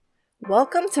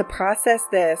Welcome to Process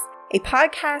This, a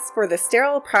podcast for the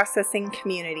sterile processing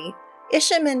community.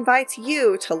 Isham invites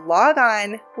you to log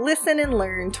on, listen, and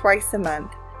learn twice a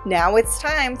month. Now it's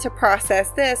time to process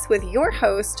this with your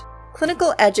host,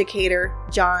 clinical educator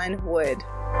John Wood.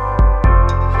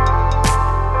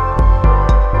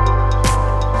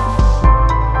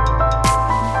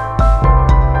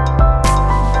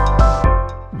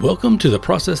 Welcome to the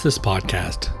Process This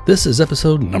podcast. This is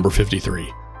episode number 53.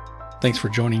 Thanks for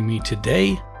joining me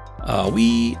today.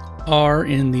 We are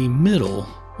in the middle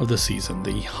of the season,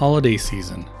 the holiday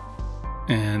season.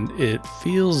 And it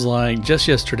feels like just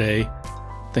yesterday,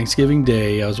 Thanksgiving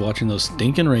Day, I was watching those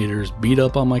stinking Raiders beat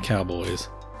up on my Cowboys.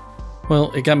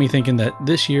 Well, it got me thinking that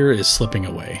this year is slipping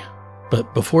away.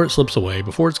 But before it slips away,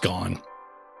 before it's gone,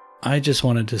 I just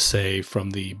wanted to say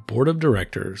from the board of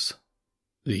directors,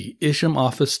 the Isham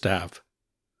office staff,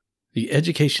 the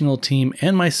educational team,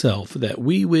 and myself that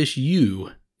we wish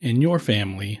you and your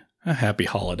family a happy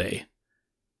holiday.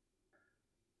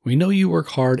 We know you work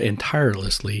hard and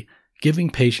tirelessly giving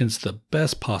patients the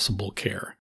best possible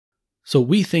care. So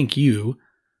we thank you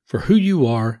for who you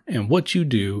are and what you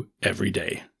do every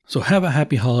day. So have a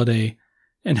happy holiday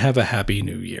and have a happy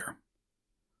new year.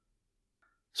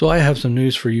 So I have some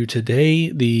news for you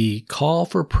today. The call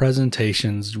for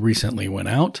presentations recently went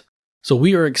out. So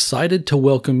we are excited to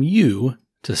welcome you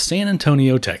to San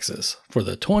Antonio, Texas for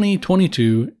the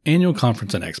 2022 Annual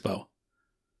Conference and Expo.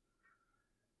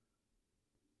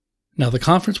 Now, the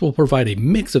conference will provide a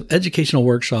mix of educational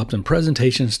workshops and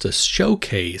presentations to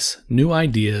showcase new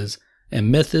ideas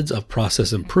and methods of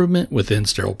process improvement within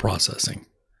sterile processing.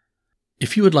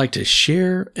 If you would like to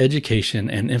share education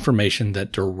and information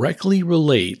that directly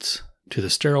relates to the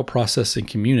sterile processing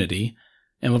community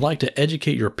and would like to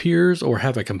educate your peers or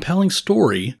have a compelling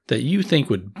story that you think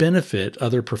would benefit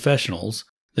other professionals,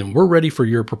 then we're ready for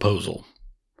your proposal.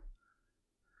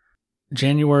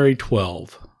 January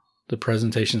 12, the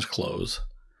presentations close.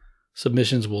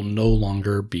 Submissions will no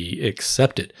longer be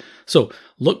accepted. So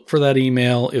look for that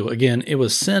email. It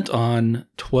was sent on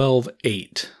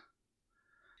 12/8.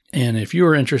 And if you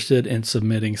are interested in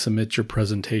submit your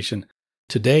presentation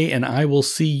today, and I will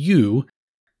see you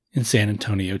in San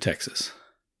Antonio, Texas.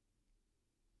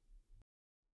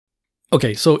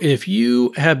 Okay, so if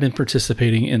you have been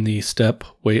participating in the STEP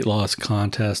Weight Loss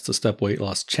Contest, the STEP Weight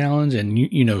Loss Challenge, and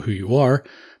you know who you are,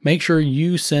 make sure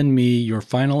you send me your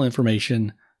final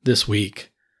information this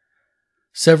week.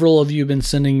 Several of you have been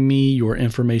sending me your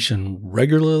information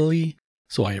regularly,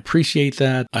 so I appreciate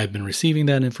that. I've been receiving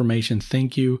that information.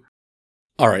 Thank you.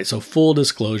 All right, so full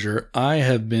disclosure, I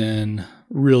have been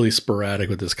really sporadic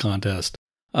with this contest,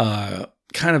 kind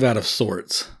of out of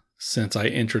sorts since I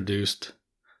introduced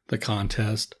the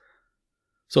contest.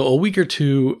 So a week or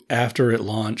two after it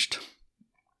launched,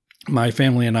 my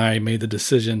family and I made the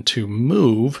decision to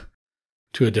move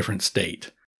to a different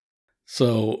state.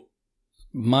 So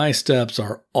my steps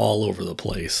are all over the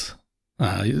place.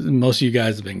 Most of you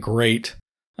guys have been great.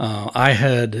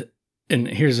 And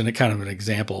here's kind of an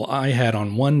example. I had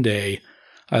on one day,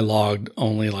 I logged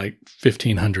only like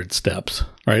 1,500 steps,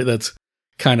 right? That's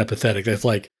kind of pathetic. That's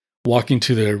like walking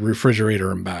to the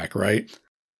refrigerator and back, right?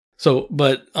 So,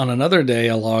 but on another day,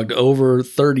 I logged over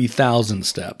 30,000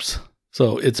 steps.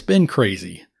 So it's been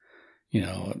crazy.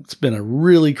 It's been a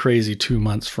really crazy 2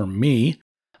 months for me.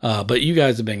 But you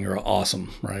guys have been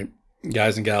awesome, right?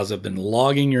 Guys and gals have been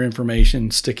logging your information,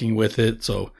 sticking with it.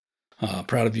 So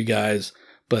proud of you guys.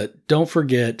 But don't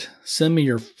forget, send me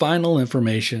your final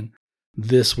information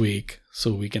this week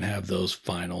so we can have those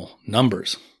final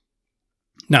numbers.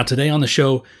 Now, today on the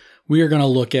show, we are going to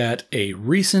look at a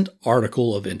recent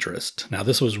article of interest. Now,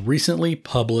 this was recently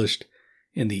published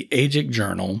in the AJIC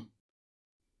Journal.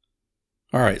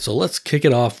 All right, so let's kick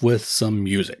it off with some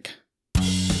music.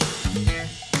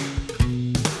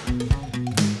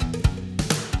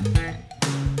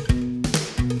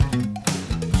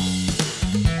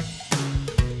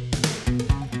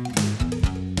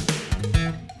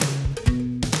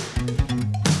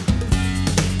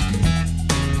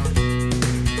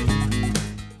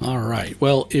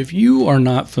 Well, if you are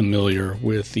not familiar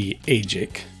with the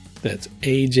AJIC, that's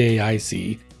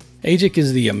AJIC, AJIC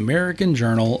is the American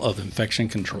Journal of Infection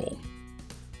Control.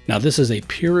 Now, this is a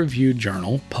peer-reviewed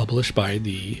journal published by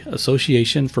the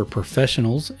Association for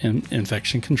Professionals in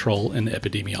Infection Control and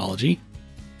Epidemiology,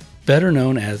 better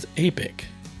known as APIC.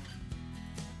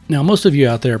 Now, most of you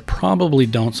out there probably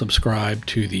don't subscribe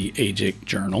to the AJIC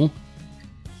Journal,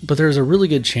 but there's a really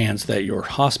good chance that your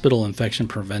hospital infection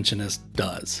preventionist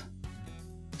does.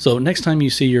 So next time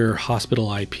you see your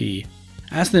hospital IP,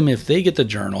 ask them if they get the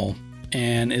journal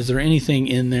and is there anything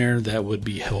in there that would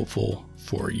be helpful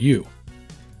for you.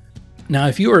 Now,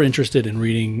 if you are interested in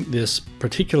reading this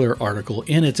particular article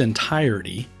in its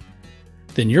entirety,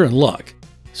 then you're in luck.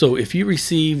 So if you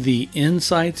receive the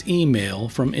Insights email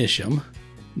from Isham,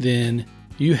 then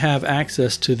you have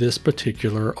access to this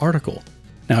particular article.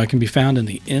 Now, it can be found in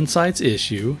the Insights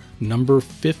issue, number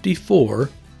 54,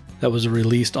 that was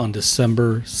released on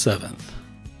December 7th.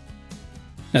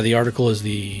 Now, the article is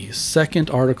the second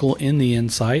article in the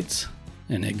Insights,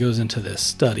 and it goes into this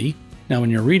study. Now, when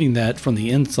you're reading that from the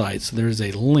Insights, there's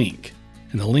a link,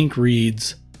 and the link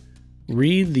reads,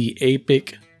 "Read the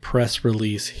APIC press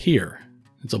release here."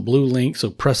 It's a blue link, so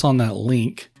press on that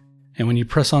link, and when you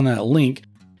press on that link,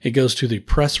 it goes to the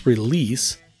press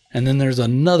release, and then there's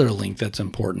another link that's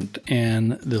important,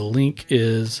 and the link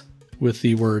is with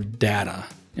the word data,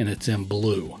 and it's in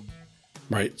blue,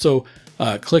 right? So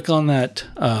click on that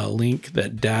link,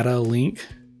 that data link,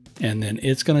 and then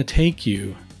it's going to take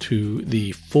you to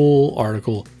the full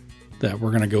article that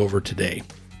we're going to go over today.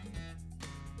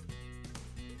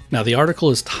 Now, the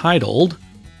article is titled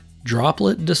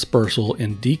 "Droplet Dispersal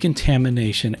in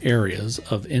Decontamination Areas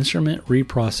of Instrument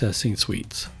Reprocessing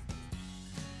Suites."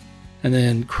 And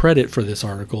then credit for this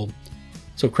article.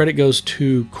 So credit goes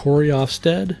to Corey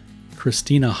Ofsted,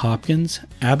 Christina Hopkins,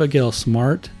 Abigail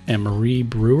Smart, and Marie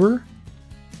Brewer.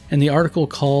 And the article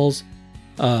calls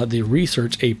the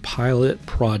research a pilot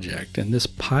project. And this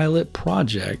pilot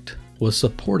project was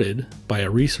supported by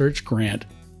a research grant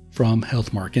from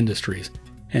Healthmark Industries.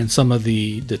 And some of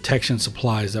the detection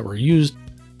supplies that were used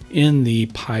in the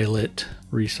pilot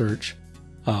research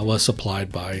was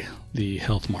supplied by the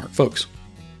Healthmark folks.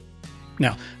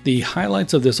 Now, the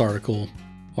highlights of this article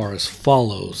are as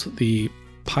follows. The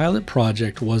pilot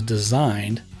project was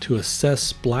designed to assess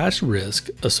splash risk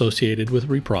associated with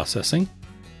reprocessing.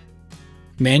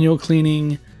 Manual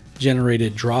cleaning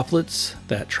generated droplets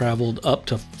that traveled up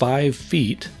to 5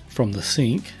 feet from the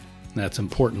sink. That's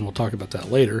important. We'll talk about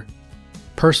that later.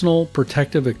 Personal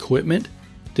protective equipment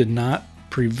did not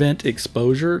prevent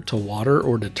exposure to water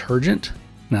or detergent.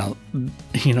 Now,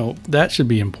 that should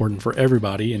be important for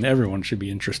everybody, and everyone should be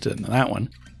interested in that one,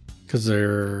 because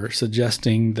they're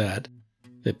suggesting that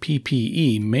the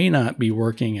PPE may not be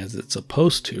working as it's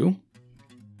supposed to.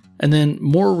 And then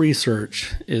more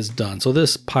research is done. So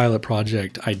this pilot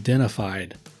project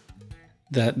identified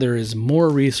that there is more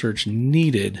research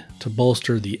needed to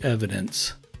bolster the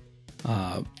evidence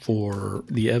for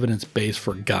the evidence base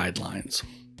for guidelines.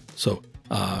 So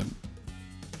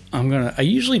I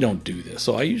usually don't do this.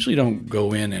 So I usually don't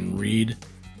go in and read,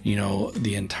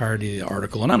 the entirety of the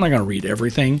article. And I'm not going to read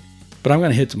everything, but I'm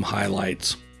going to hit some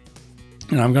highlights.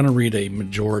 And I'm going to read a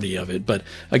majority of it. But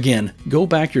again, go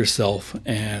back yourself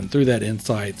and through that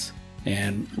Insights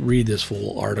and read this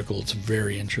full article. It's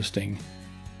very interesting.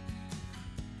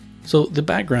 So the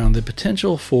background, the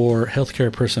potential for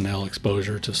healthcare personnel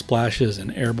exposure to splashes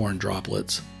and airborne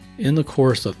droplets in the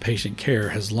course of patient care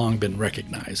has long been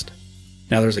recognized.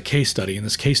 Now there's a case study, and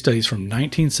this case study is from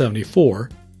 1974,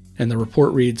 and the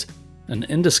report reads, "An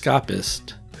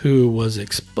endoscopist who was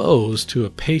exposed to a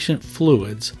patient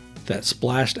fluids that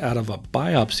splashed out of a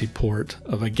biopsy port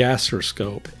of a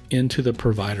gastroscope into the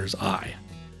provider's eye."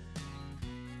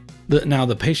 Now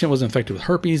the patient was infected with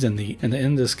herpes, and the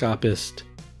endoscopist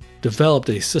developed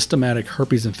a systematic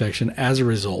herpes infection as a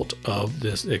result of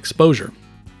this exposure.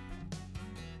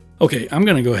 Okay, I'm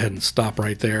going to go ahead and stop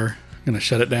right there. I'm going to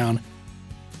shut it down.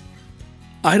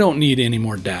 I don't need any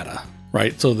more data,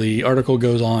 right? So the article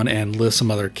goes on and lists some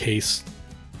other case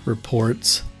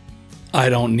reports. I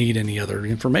don't need any other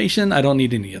information. I don't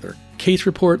need any other case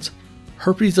reports.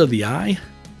 Herpes of the eye?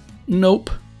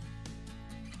 Nope.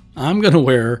 I'm going to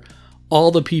wear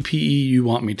all the PPE you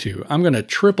want me to. I'm going to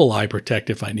triple eye protect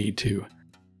if I need to.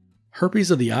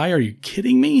 Herpes of the eye? Are you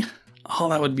kidding me? Oh,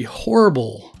 that would be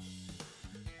horrible.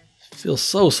 I feel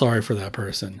so sorry for that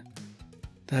person.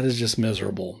 That is just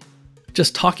miserable.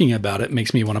 Just talking about it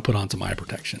makes me want to put on some eye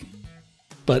protection.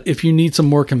 But if you need some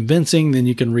more convincing, then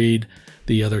you can read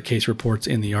the other case reports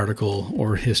in the article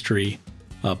or history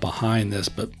behind this.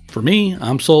 But for me,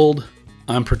 I'm sold.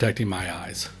 I'm protecting my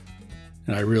eyes.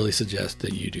 And I really suggest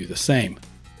that you do the same.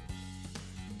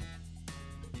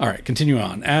 All right, continue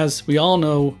on. As we all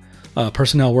know,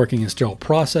 personnel working in sterile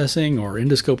processing or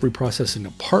endoscope reprocessing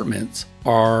departments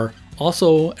are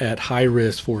also at high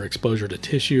risk for exposure to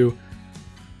tissue,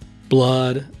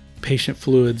 blood, patient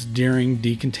fluids during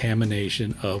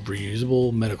decontamination of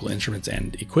reusable medical instruments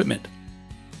and equipment.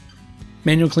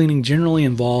 Manual cleaning generally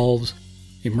involves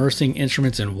immersing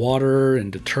instruments in water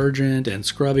and detergent and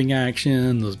scrubbing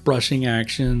action, those brushing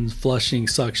actions, flushing,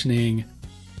 suctioning,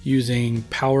 using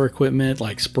power equipment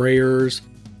like sprayers,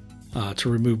 to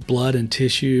remove blood and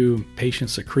tissue, patient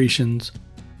secretions.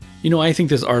 I think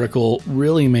this article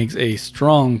really makes a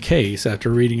strong case after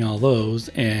reading all those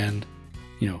and,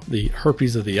 the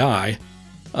herpes of the eye,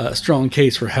 a strong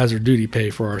case for hazard duty pay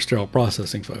for our sterile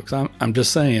processing folks. I'm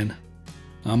just saying,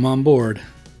 I'm on board.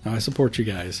 I support you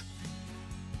guys.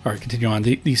 All right, continue on.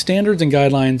 The standards and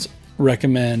guidelines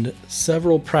recommend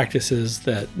several practices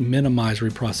that minimize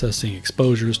reprocessing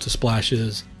exposures to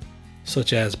splashes,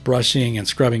 such as brushing and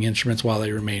scrubbing instruments while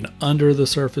they remain under the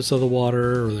surface of the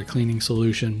water or the cleaning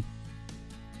solution,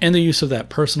 and the use of that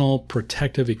personal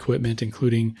protective equipment,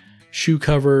 including shoe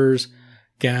covers,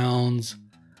 gowns,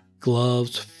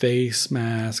 gloves, face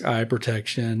mask, eye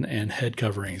protection, and head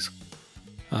coverings.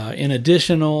 In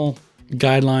additional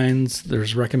guidelines,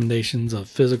 there's recommendations of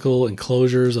physical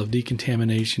enclosures of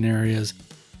decontamination areas,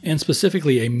 and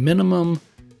specifically a minimum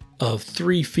of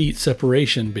 3 feet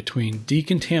separation between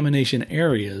decontamination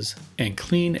areas and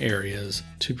clean areas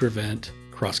to prevent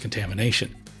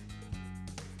cross-contamination.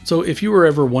 So if you were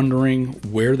ever wondering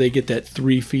where they get that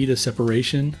 3 feet of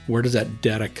separation, where does that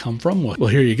data come from? Well,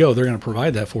 here you go. They're going to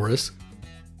provide that for us.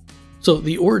 So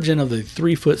the origin of the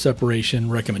 3-foot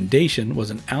separation recommendation was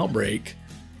an outbreak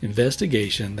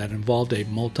investigation that involved a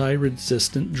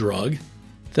multi-resistant drug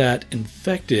that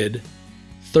infected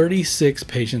 36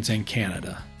 patients in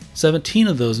Canada. 17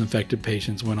 of those infected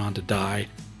patients went on to die,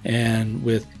 and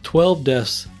with 12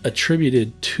 deaths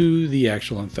attributed to the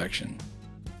actual infection.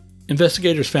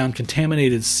 Investigators found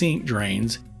contaminated sink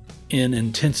drains in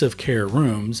intensive care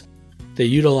rooms. They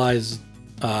utilized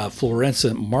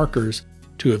fluorescent markers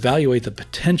to evaluate the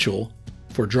potential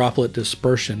for droplet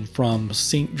dispersion from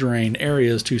sink drain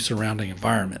areas to surrounding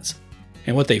environments.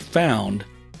 And what they found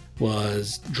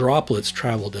was droplets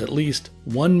traveled at least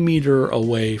 1 meter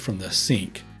away from the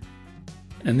sink,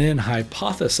 and then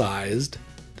hypothesized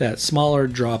that smaller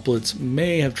droplets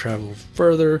may have traveled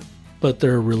further, but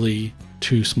they're really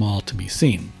too small to be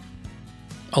seen.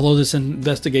 Although this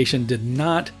investigation did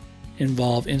not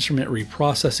involve instrument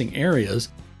reprocessing areas,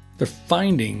 the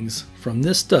findings from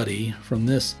this study, from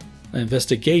this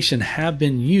investigation, have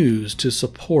been used to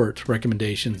support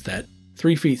recommendations that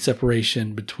 3 feet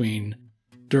separation between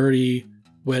dirty,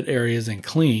 wet areas and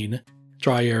clean,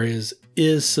 dry areas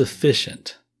is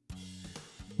sufficient.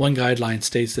 One guideline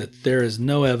states that there is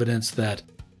no evidence that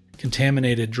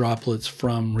contaminated droplets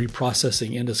from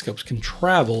reprocessing endoscopes can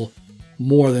travel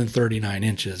more than 39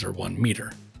 inches or 1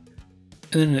 meter.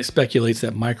 And then it speculates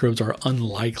that microbes are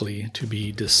unlikely to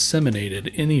be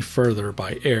disseminated any further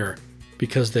by air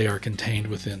because they are contained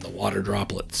within the water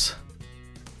droplets.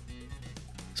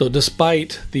 So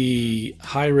despite the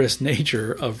high-risk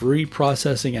nature of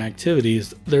reprocessing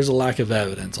activities, there's a lack of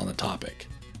evidence on the topic.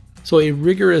 So a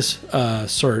rigorous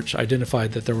search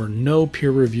identified that there were no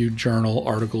peer-reviewed journal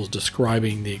articles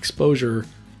describing the exposure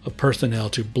of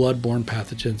personnel to blood-borne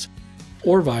pathogens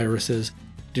or viruses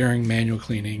during manual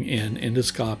cleaning in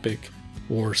endoscopic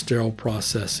or sterile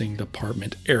processing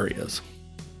department areas.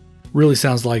 Really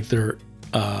sounds like there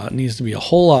needs to be a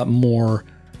whole lot more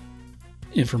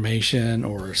information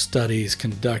or studies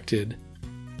conducted.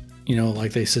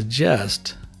 Like they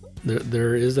suggest,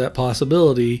 there is that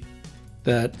possibility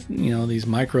that these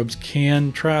microbes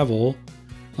can travel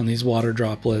on these water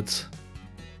droplets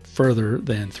further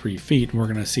than 3 feet. And we're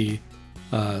going to see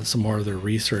some more of their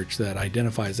research that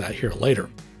identifies that here later.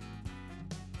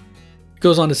 It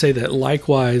goes on to say that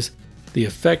likewise, the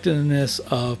effectiveness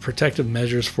of protective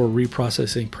measures for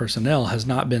reprocessing personnel has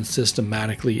not been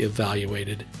systematically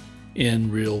evaluated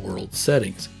in real-world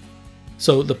settings.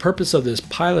 So the purpose of this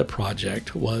pilot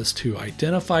project was to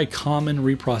identify common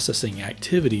reprocessing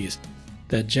activities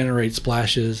that generate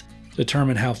splashes,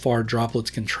 determine how far droplets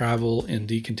can travel in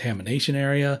decontamination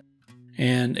area,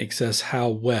 and assess how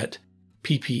wet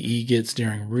PPE gets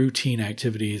during routine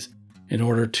activities in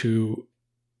order to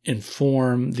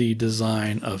inform the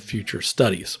design of future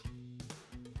studies.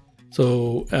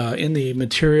 So in the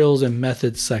materials and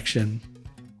methods section,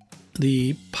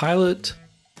 the pilot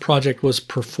project was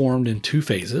performed in 2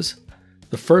 phases.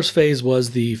 The first phase was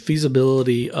the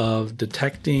feasibility of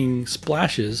detecting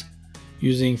splashes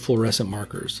using fluorescent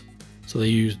markers. So they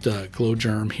used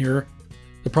GlowGerm here.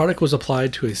 The product was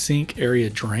applied to a sink area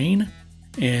drain,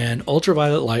 and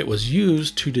ultraviolet light was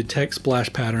used to detect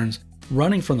splash patterns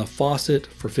running from the faucet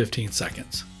for 15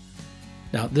 seconds.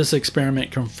 Now, this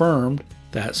experiment confirmed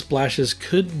that splashes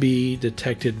could be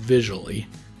detected visually.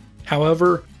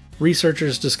 However,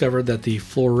 researchers discovered that the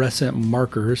fluorescent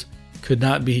markers could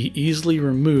not be easily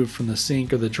removed from the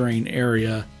sink or the drain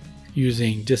area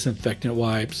using disinfectant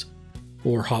wipes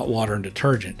or hot water and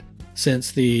detergent,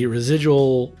 since the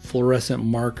residual fluorescent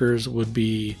markers would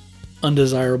be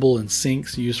undesirable in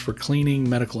sinks used for cleaning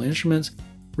medical instruments,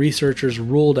 researchers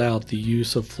ruled out the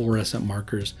use of fluorescent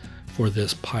markers for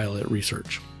this pilot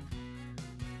research.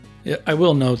 I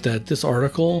will note that this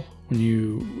article,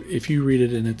 if you read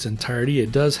it in its entirety,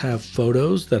 it does have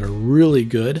photos that are really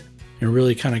good and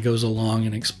really kind of goes along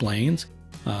and explains.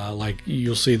 Like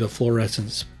you'll see the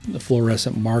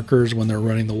fluorescent markers when they're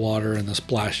running the water and the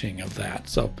splashing of that.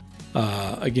 So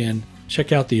again,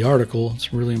 check out the article.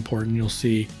 It's really important. You'll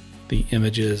see the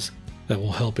images that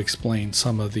will help explain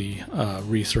some of the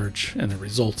research and the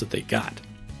results that they got.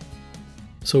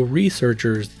 So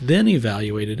researchers then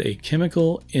evaluated a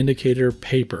chemical indicator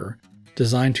paper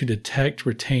designed to detect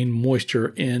retained moisture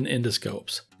in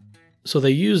endoscopes. So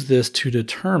they used this to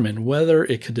determine whether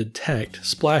it could detect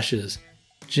splashes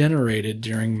generated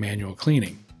during manual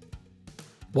cleaning.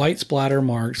 White splatter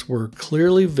marks were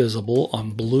clearly visible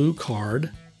on blue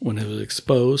card when it was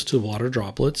exposed to water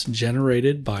droplets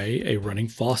generated by a running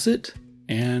faucet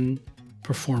and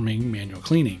performing manual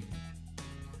cleaning.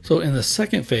 So in the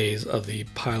second phase of the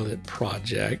pilot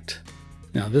project,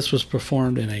 now this was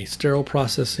performed in a sterile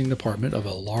processing department of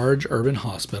a large urban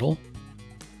hospital.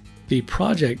 The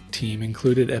project team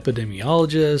included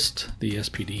epidemiologists, the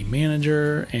SPD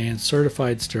manager, and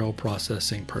certified sterile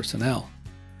processing personnel.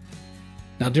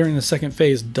 Now during the second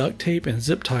phase, duct tape and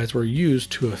zip ties were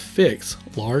used to affix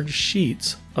large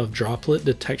sheets of droplet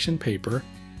detection paper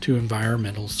to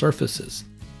environmental surfaces.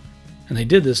 And they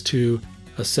did this to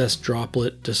assess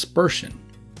droplet dispersion.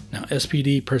 Now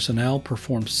SPD personnel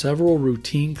performed several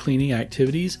routine cleaning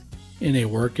activities in a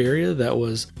work area that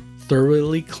was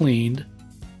thoroughly cleaned,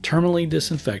 terminally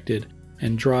disinfected,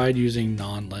 and dried using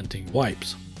non-lenting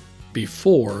wipes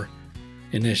before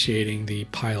initiating the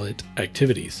pilot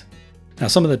activities. Now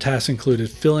some of the tasks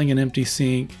included filling an empty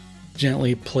sink,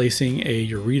 gently placing a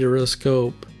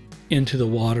ureteroscope into the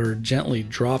water, gently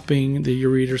dropping the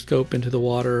ureteroscope into the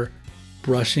water,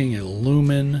 brushing a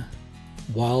lumen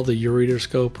while the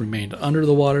ureteroscope remained under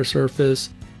the water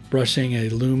surface, brushing a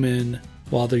lumen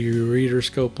while the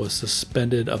ureteroscope was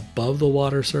suspended above the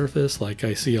water surface, like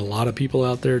I see a lot of people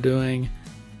out there doing,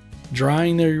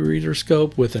 drying the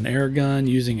ureteroscope with an air gun,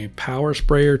 using a power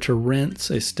sprayer to rinse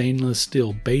a stainless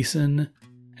steel basin,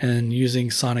 and using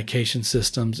sonication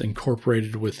systems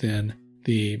incorporated within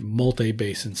the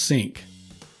multi-basin sink.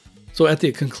 So at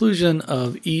the conclusion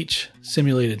of each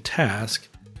simulated task,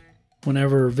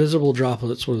 whenever visible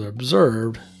droplets were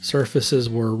observed, surfaces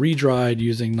were re-dried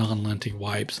using non-lenting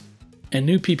wipes, and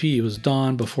new PPE was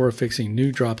donned before affixing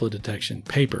new droplet detection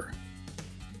paper.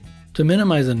 To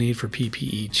minimize the need for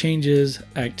PPE changes,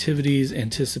 activities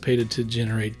anticipated to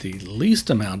generate the least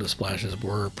amount of splashes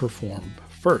were performed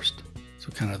first. So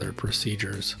kind of their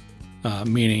procedures,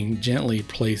 meaning gently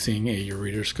placing a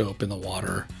ureteroscope in the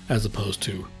water as opposed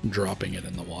to dropping it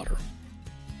in the water.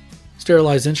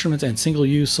 Sterilized instruments and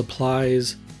single-use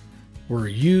supplies were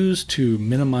used to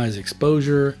minimize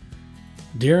exposure.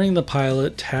 During the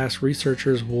pilot task,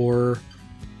 researchers wore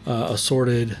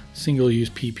assorted single-use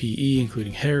PPE,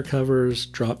 including hair covers,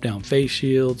 drop-down face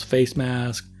shields, face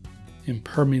masks,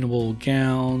 impermeable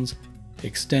gowns,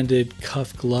 extended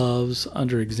cuff gloves,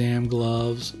 under exam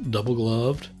gloves, double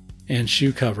gloved, and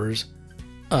shoe covers.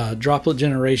 Droplet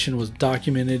generation was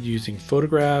documented using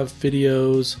photographs,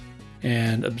 videos,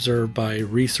 and observed by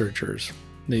researchers.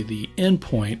 The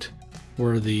endpoint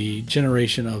were the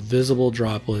generation of visible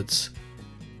droplets,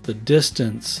 the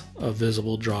distance of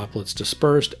visible droplets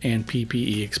dispersed, and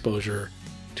PPE exposure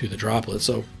to the droplets.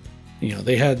 So,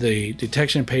 they had the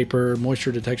detection paper,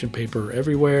 moisture detection paper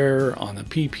everywhere, on the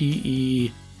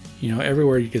PPE,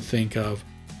 everywhere you could think of.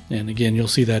 And again, you'll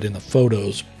see that in the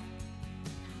photos.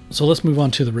 So let's move on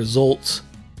to the results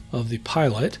of the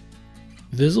pilot.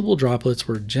 Visible droplets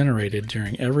were generated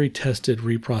during every tested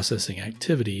reprocessing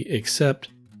activity except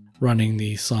running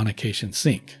the sonication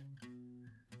sink.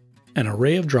 An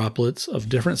array of droplets of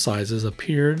different sizes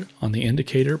appeared on the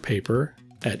indicator paper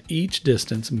at each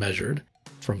distance measured,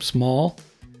 from small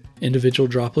individual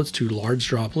droplets to large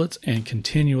droplets and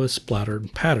continuous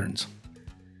splattered patterns.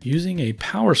 Using a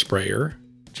power sprayer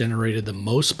generated the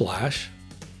most splash.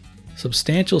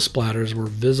 Substantial splatters were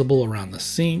visible around the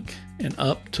sink and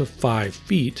up to 5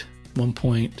 feet,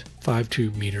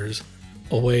 1.52 meters,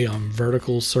 away on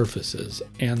vertical surfaces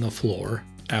and the floor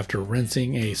after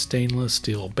rinsing a stainless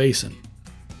steel basin.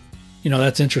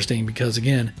 That's interesting because,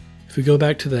 again, if we go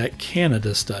back to that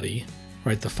Canada study,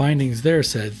 right, the findings there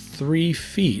said 3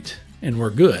 feet and we're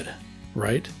good,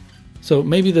 right? So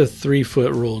maybe the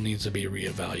 3-foot rule needs to be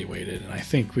reevaluated, and I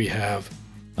think we have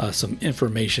some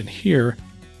information here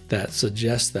that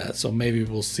suggests that. So maybe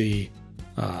we'll see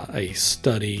a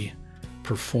study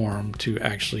performed to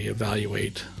actually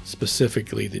evaluate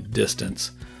specifically the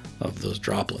distance of those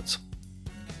droplets.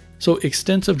 So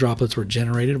extensive droplets were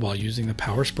generated while using the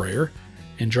power sprayer,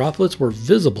 and droplets were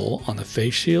visible on the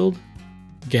face shield,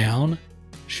 gown,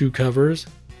 shoe covers,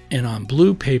 and on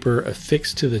blue paper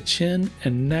affixed to the chin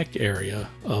and neck area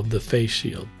of the face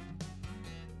shield.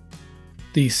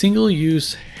 The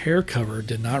single-use hair cover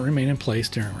did not remain in place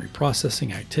during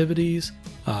reprocessing activities,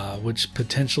 which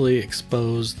potentially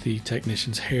exposed the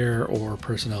technician's hair or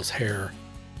personnel's hair.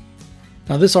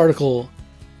 Now, this article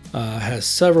has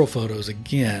several photos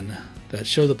again that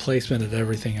show the placement of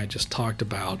everything I just talked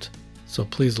about, so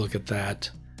please look at that.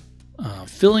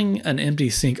 Filling an empty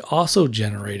sink also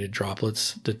generated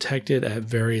droplets detected at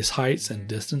various heights and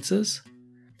distances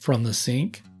from the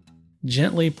sink.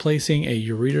 Gently placing a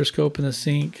ureteroscope in the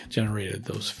sink generated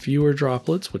those fewer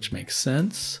droplets, which makes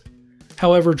sense.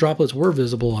 However, droplets were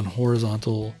visible on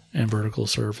horizontal and vertical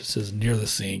surfaces near the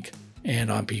sink and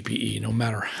on PPE, no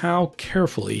matter how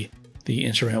carefully the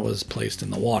instrument was placed in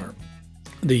the water.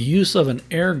 The use of an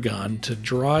air gun to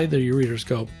dry the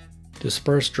ureteroscope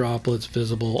dispersed droplets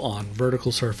visible on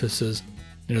vertical surfaces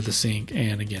near the sink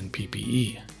and again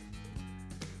PPE.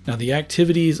 Now, the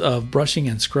activities of brushing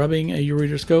and scrubbing a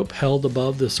ureteroscope held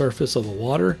above the surface of the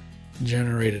water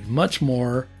generated much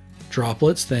more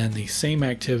droplets than the same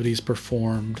activities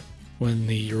performed when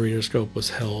the ureteroscope was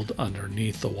held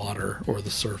underneath the water or the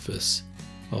surface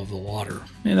of the water.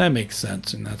 And that makes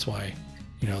sense, and that's why,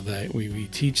 that we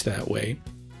teach that way.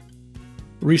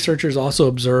 Researchers also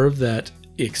observed that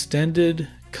extended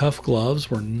cuff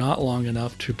gloves were not long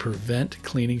enough to prevent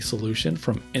cleaning solution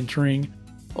from entering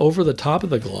over the top of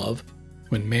the glove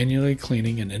when manually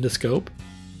cleaning an endoscope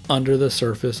under the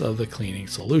surface of the cleaning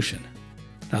solution.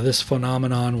 Now, this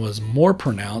phenomenon was more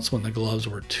pronounced when the gloves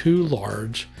were too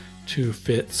large to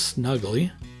fit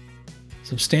snugly.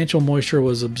 Substantial moisture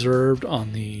was observed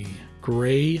on the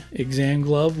gray exam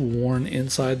glove worn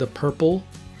inside the purple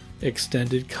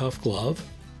extended cuff glove,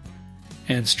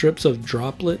 and strips of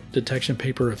droplet detection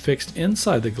paper affixed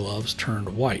inside the gloves turned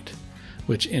white,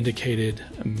 which indicated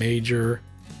a major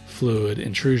fluid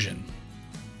intrusion.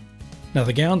 Now,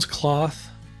 the gown's cloth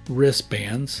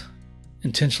wristbands,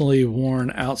 intentionally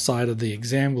worn outside of the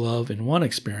exam glove in one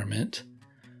experiment,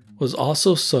 was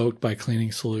also soaked by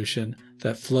cleaning solution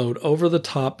that flowed over the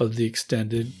top of the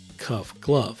extended cuff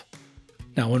glove.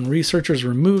 Now, when researchers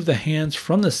removed the hands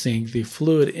from the sink, the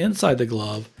fluid inside the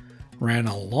glove ran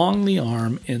along the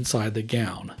arm inside the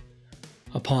gown.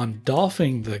 Upon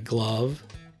doffing the glove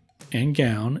and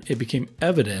gown, it became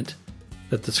evident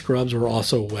that the scrubs were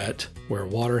also wet where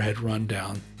water had run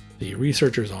down the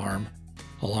researcher's arm,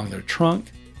 along their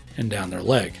trunk, and down their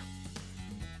leg.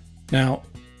 Now,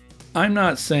 I'm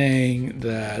not saying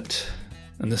that,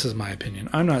 and this is my opinion,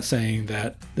 I'm not saying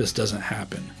that this doesn't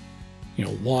happen.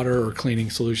 Water or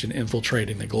cleaning solution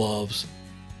infiltrating the gloves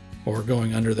or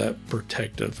going under that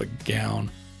protective gown.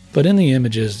 But in the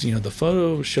images, the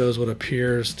photo shows what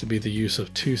appears to be the use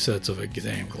of two sets of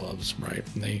exam gloves, right?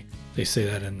 And they say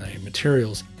that in the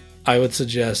materials. I would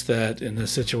suggest that in this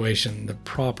situation, the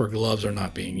proper gloves are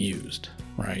not being used,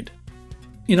 right?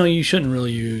 You shouldn't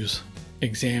really use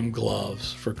exam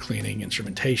gloves for cleaning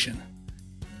instrumentation.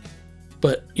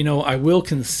 But, I will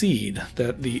concede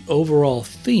that the overall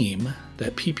theme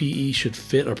that PPE should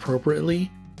fit appropriately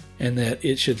and that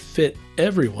it should fit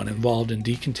everyone involved in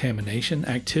decontamination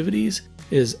activities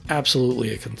is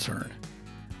absolutely a concern.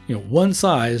 One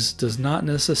size does not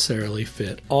necessarily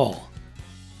fit all.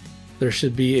 There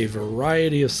should be a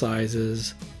variety of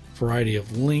sizes, variety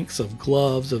of lengths of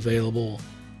gloves available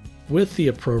with the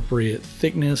appropriate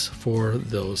thickness for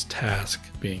those tasks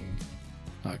being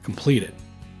completed.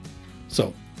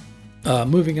 So,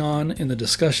 moving on in the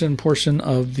discussion portion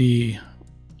of the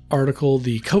article,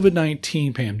 the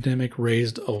COVID-19 pandemic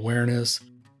raised awareness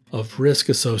of risk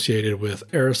associated with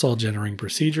aerosol generating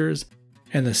procedures,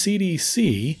 and the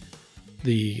CDC,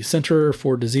 the Center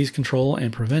for Disease Control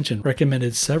and Prevention,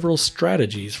 recommended several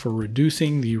strategies for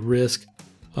reducing the risk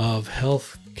of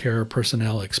healthcare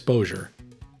personnel exposure.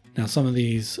 Now, some of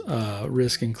these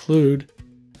risks include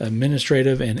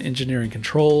administrative and engineering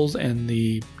controls and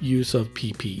the use of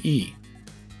PPE.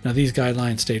 Now, these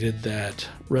guidelines stated that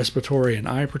respiratory and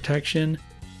eye protection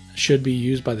should be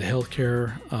used by the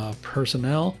healthcare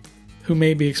personnel who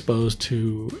may be exposed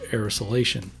to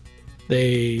aerosolation.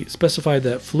 They specified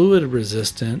that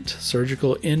fluid-resistant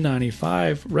surgical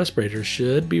N95 respirators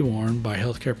should be worn by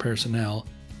healthcare personnel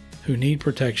who need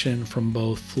protection from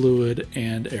both fluid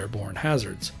and airborne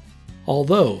hazards.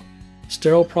 Although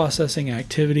sterile processing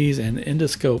activities and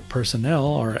endoscope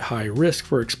personnel are at high risk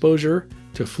for exposure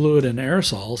to fluid and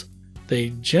aerosols,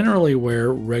 They generally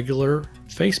wear regular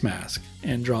face masks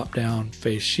and drop-down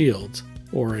face shields,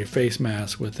 or a face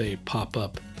mask with a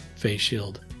pop-up face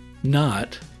shield,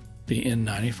 not the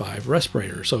N95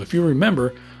 respirator. So if you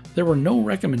remember, there were no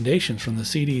recommendations from the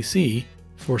CDC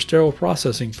for sterile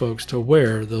processing folks to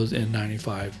wear those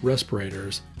N95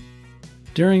 respirators.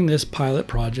 During this pilot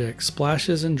project,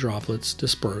 splashes and droplets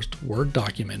dispersed were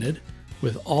documented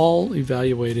with all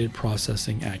evaluated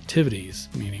processing activities,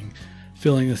 meaning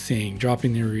filling the sink,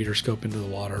 dropping the ureteroscope into the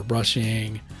water,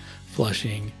 brushing,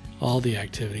 flushing, all the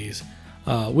activities,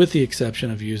 with the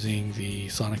exception of using the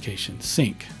sonication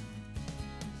sink.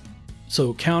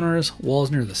 So counters, walls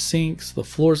near the sinks, the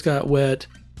floors got wet,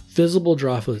 visible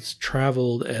droplets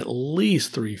traveled at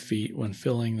least 3 feet when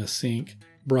filling the sink,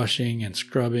 brushing and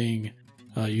scrubbing,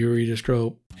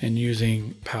 ureteroscope, and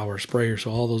using power sprayer. So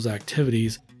all those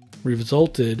activities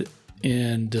resulted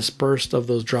in dispersed of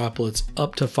those droplets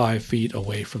up to 5 feet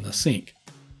away from the sink.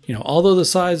 Although the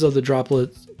size of the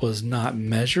droplet was not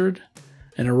measured,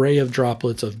 an array of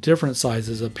droplets of different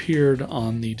sizes appeared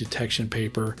on the detection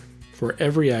paper for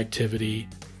every activity.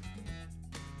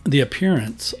 The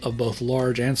appearance of both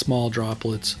large and small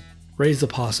droplets raised the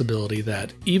possibility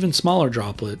that even smaller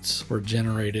droplets were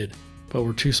generated but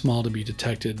were too small to be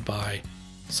detected by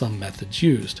some methods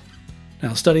used.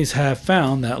 Now, studies have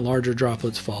found that larger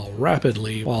droplets fall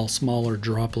rapidly, while smaller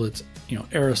droplets,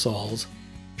 aerosols,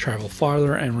 travel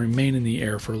farther and remain in the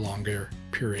air for longer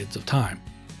periods of time.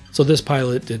 So this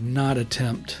pilot did not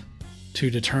attempt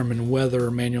to determine whether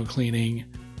manual cleaning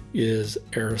is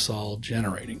aerosol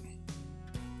generating.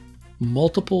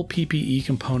 Multiple PPE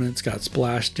components got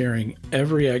splashed during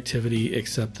every activity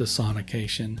except the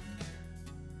sonication.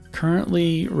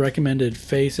 Currently recommended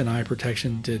face and eye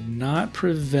protection did not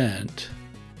prevent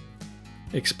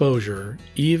exposure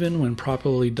even when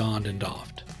properly donned and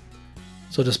doffed.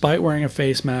 So despite wearing a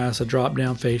face mask, a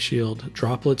drop-down face shield,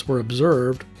 droplets were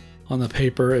observed on the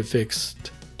paper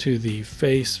affixed to the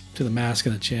face, to the mask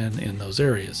and the chin in those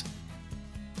areas.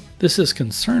 This is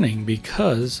concerning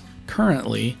because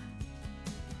currently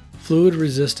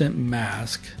fluid-resistant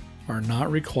masks are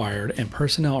not required and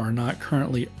personnel are not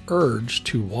currently urged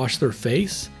to wash their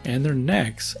face and their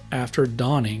necks after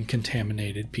donning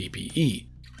contaminated PPE.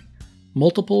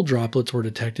 Multiple droplets were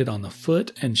detected on the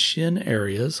foot and shin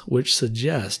areas, which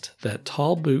suggest that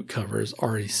tall boot covers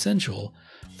are essential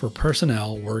for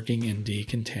personnel working in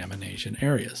decontamination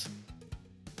areas.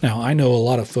 Now, I know a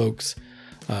lot of folks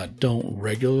don't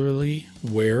regularly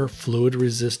wear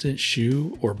fluid-resistant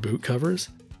shoe or boot covers.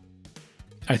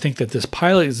 I think that this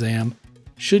pilot exam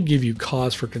should give you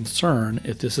cause for concern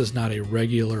if this is not a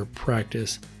regular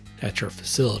practice at your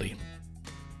facility.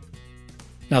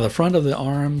 Now, the front of the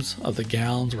arms of the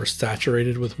gowns were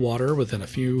saturated with water within a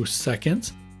few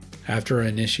seconds after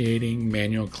initiating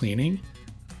manual cleaning,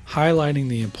 highlighting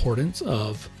the importance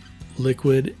of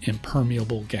liquid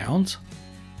impermeable gowns.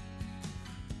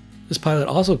 This pilot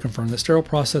also confirmed that sterile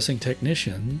processing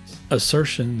technicians'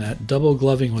 assertion that double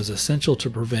gloving was essential to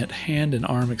prevent hand and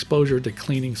arm exposure to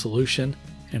cleaning solution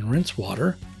and rinse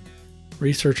water.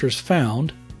 Researchers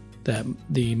found that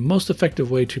the most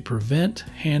effective way to prevent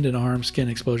hand and arm skin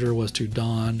exposure was to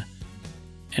don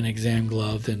an exam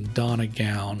glove, then don a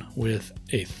gown with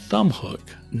a thumb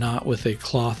hook, not with a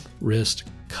cloth wrist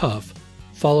cuff,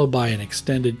 followed by an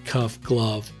extended cuff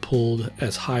glove pulled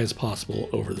as high as possible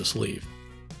over the sleeve.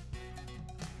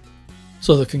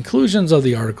 So the conclusions of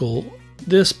the article,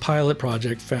 this pilot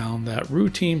project found that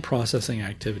routine processing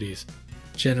activities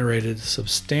generated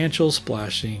substantial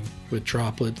splashing with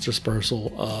droplet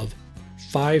dispersal of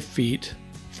 5 feet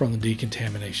from the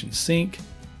decontamination sink.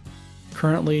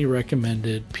 Currently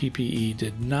recommended PPE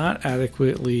did not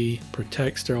adequately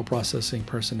protect sterile processing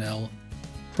personnel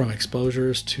from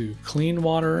exposures to clean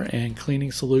water and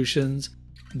cleaning solutions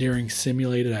during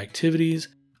simulated activities,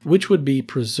 which would be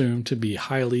presumed to be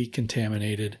highly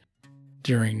contaminated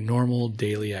during normal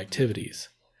daily activities.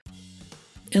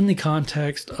 In the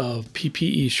context of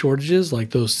PPE shortages like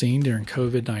those seen during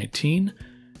COVID-19,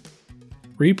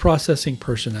 reprocessing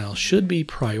personnel should be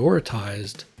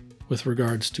prioritized with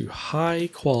regards to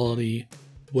high-quality,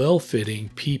 well-fitting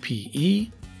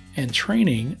PPE and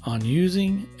training on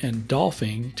using and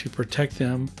doffing to protect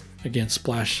them against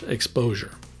splash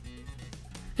exposure.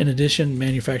 In addition,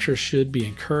 manufacturers should be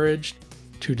encouraged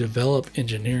to develop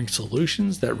engineering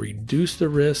solutions that reduce the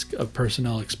risk of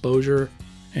personnel exposure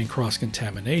and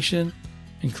cross-contamination,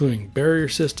 including barrier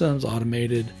systems,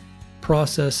 automated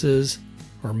processes,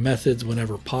 or methods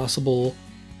whenever possible,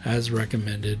 as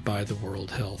recommended by the World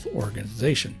Health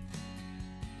Organization.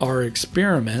 Our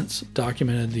experiments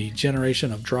documented the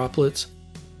generation of droplets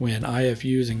when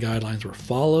IFUs and guidelines were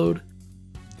followed,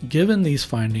 given these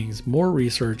findings, more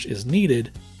research is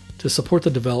needed to support the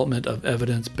development of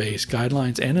evidence-based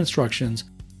guidelines and instructions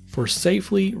for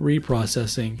safely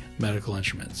reprocessing medical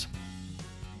instruments.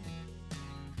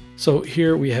 So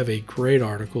here we have a great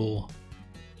article.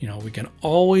 We can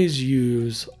always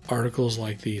use articles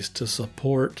like these to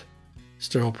support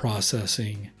sterile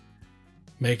processing,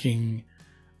 making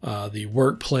the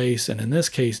workplace, and in this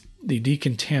case, the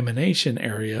decontamination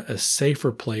area, a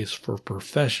safer place for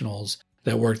professionals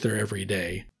that work there every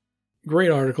day.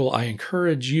 Great article. I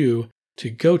encourage you to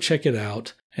go check it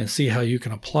out and see how you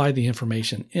can apply the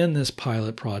information in this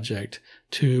pilot project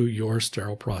to your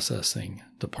sterile processing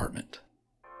department.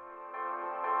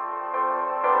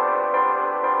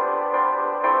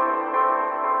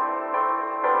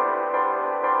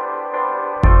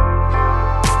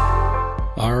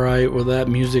 All right, well, that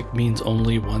music means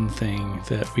only one thing,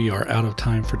 that we are out of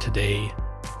time for today.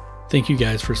 Thank you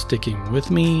guys for sticking with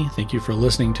me. Thank you for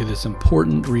listening to this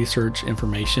important research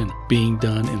information being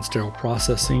done in sterile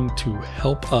processing to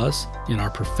help us in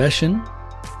our profession.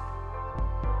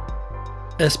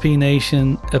 SP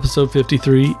Nation, episode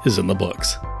 53 is in the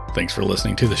books. Thanks for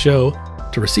listening to the show.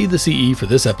 To receive the CE for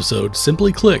this episode,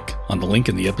 simply click on the link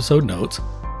in the episode notes,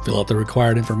 fill out the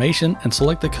required information, and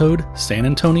select the code San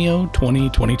Antonio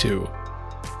 2022.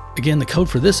 Again, the code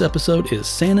for this episode is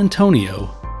San Antonio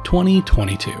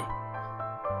 2022.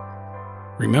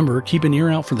 Remember, keep an ear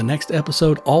out for the next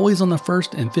episode, always on the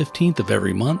 1st and 15th of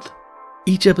every month.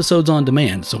 Each episode's on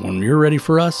demand, so when you're ready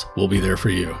for us, we'll be there for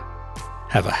you.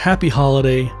 Have a happy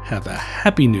holiday, have a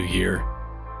happy new year,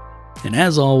 and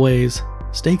as always,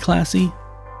 stay classy,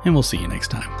 and we'll see you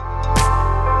next time.